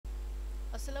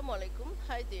Assalamu alaikum.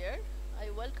 Hi there. I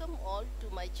welcome all to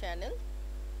my channel.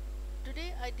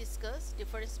 Today I discuss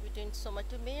difference between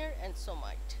somatomere and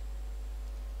somite.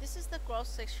 This is the cross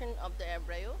section of the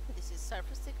embryo. This is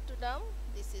surface ectoderm.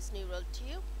 This is neural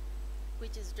tube,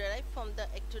 which is derived from the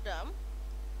ectoderm.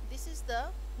 This is the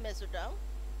mesoderm.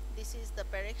 This is the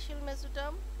paraxial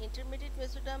mesoderm, intermediate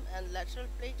mesoderm, and lateral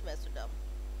plate mesoderm.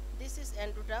 This is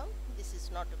endoderm. This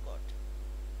is notochord.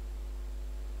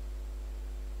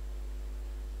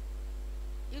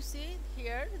 You see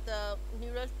here the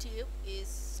neural tube is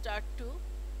start to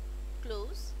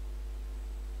close.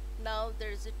 Now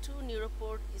there is a two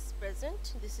neuropore is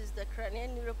present. This is the cranial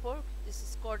neuropore. This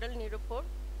is caudal neuropore.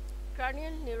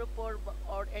 Cranial neuropore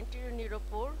or anterior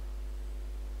neuropore.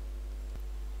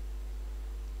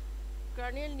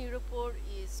 Cranial neuropore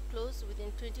is closed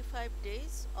within 25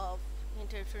 days of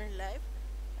intrauterine life,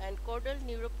 and caudal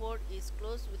neuropore is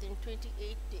closed within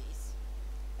 28 days.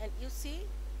 And you see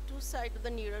two sides of the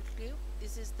neural tube.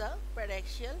 This is the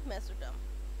paraxial mesoderm.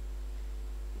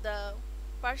 The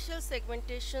partial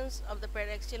segmentations of the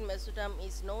paraxial mesoderm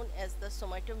is known as the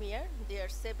somitomere. They are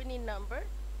 7 in number,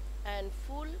 and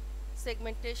full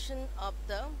segmentation of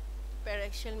the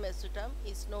paraxial mesoderm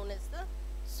is known as the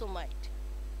somite.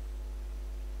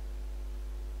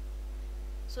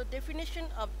 So definition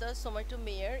of the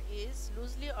somitomere is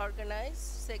loosely organized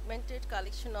segmented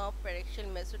collection of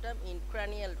paraxial mesoderm in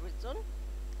cranial region,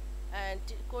 and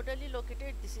caudally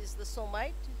located. This is the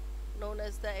somite, known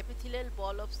as the epithelial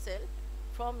ball of cell,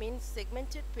 form in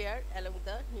segmented pair along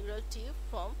the neural tube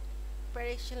from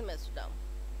paraxial mesoderm.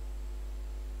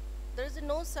 There is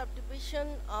no subdivision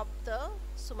of the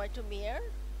somitomere,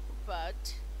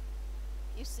 but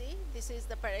you see this is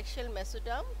the paraxial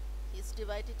mesoderm. Is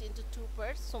divided into two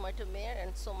parts, somitomere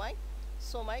and somite.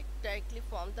 Somite directly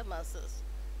form the muscles,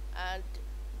 and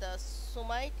the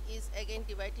somite is again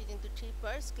divided into three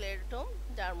parts: sclerotum,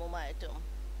 dermomyotum.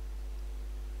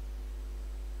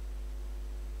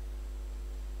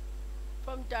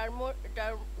 From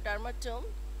dermatum,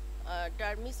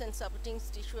 dermis and supporting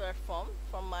tissue are formed.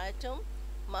 From myotum,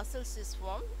 muscles is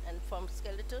formed, and from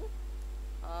skeleton,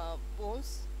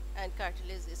 bones and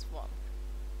cartilage is formed.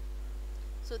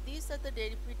 So these are the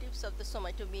derivatives of the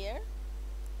somitomere,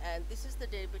 and this is the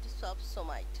derivatives of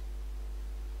somite.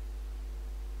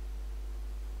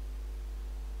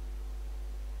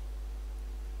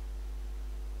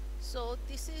 So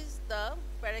this is the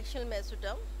paraxial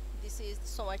mesoderm. This is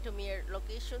somitomere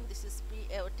location. This is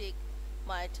pre-aortic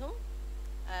myotum,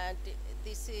 and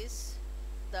this is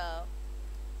the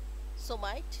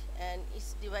somite, and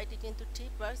it's divided into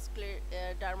three parts: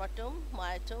 dermatum,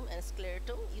 myotum, and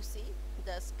sclerotum. You see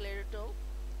the sclerotum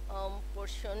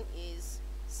portion is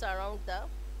surround the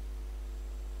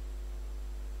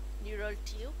neural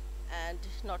tube and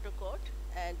notochord,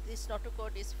 and this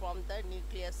notochord is from the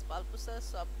nucleus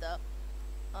pulposus of the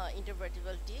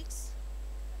intervertebral discs,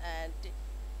 and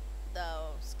the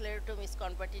sclerotum is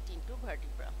converted into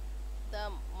vertebra. The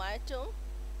myotum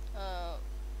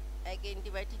again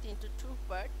divided into two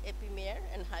parts, epimere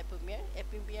and hypomere.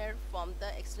 Epimere from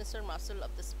the extensor muscle of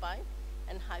the spine,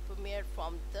 and hypomere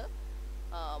from the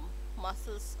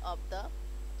muscles of the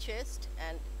chest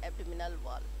and abdominal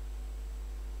wall.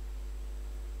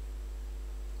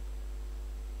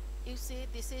 You see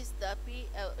this is the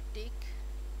peotic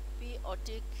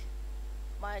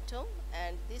myotum,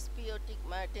 and this peotic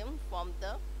myotum from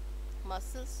the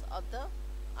muscles of the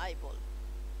eyeball,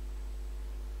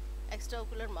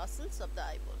 extraocular muscles of the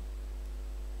eyeball.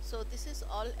 So this is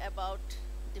all about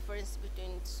difference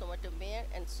between somitomere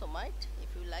and somite. If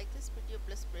you like this video,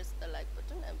 please press the like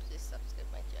button and please subscribe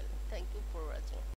my channel. Thank you for watching.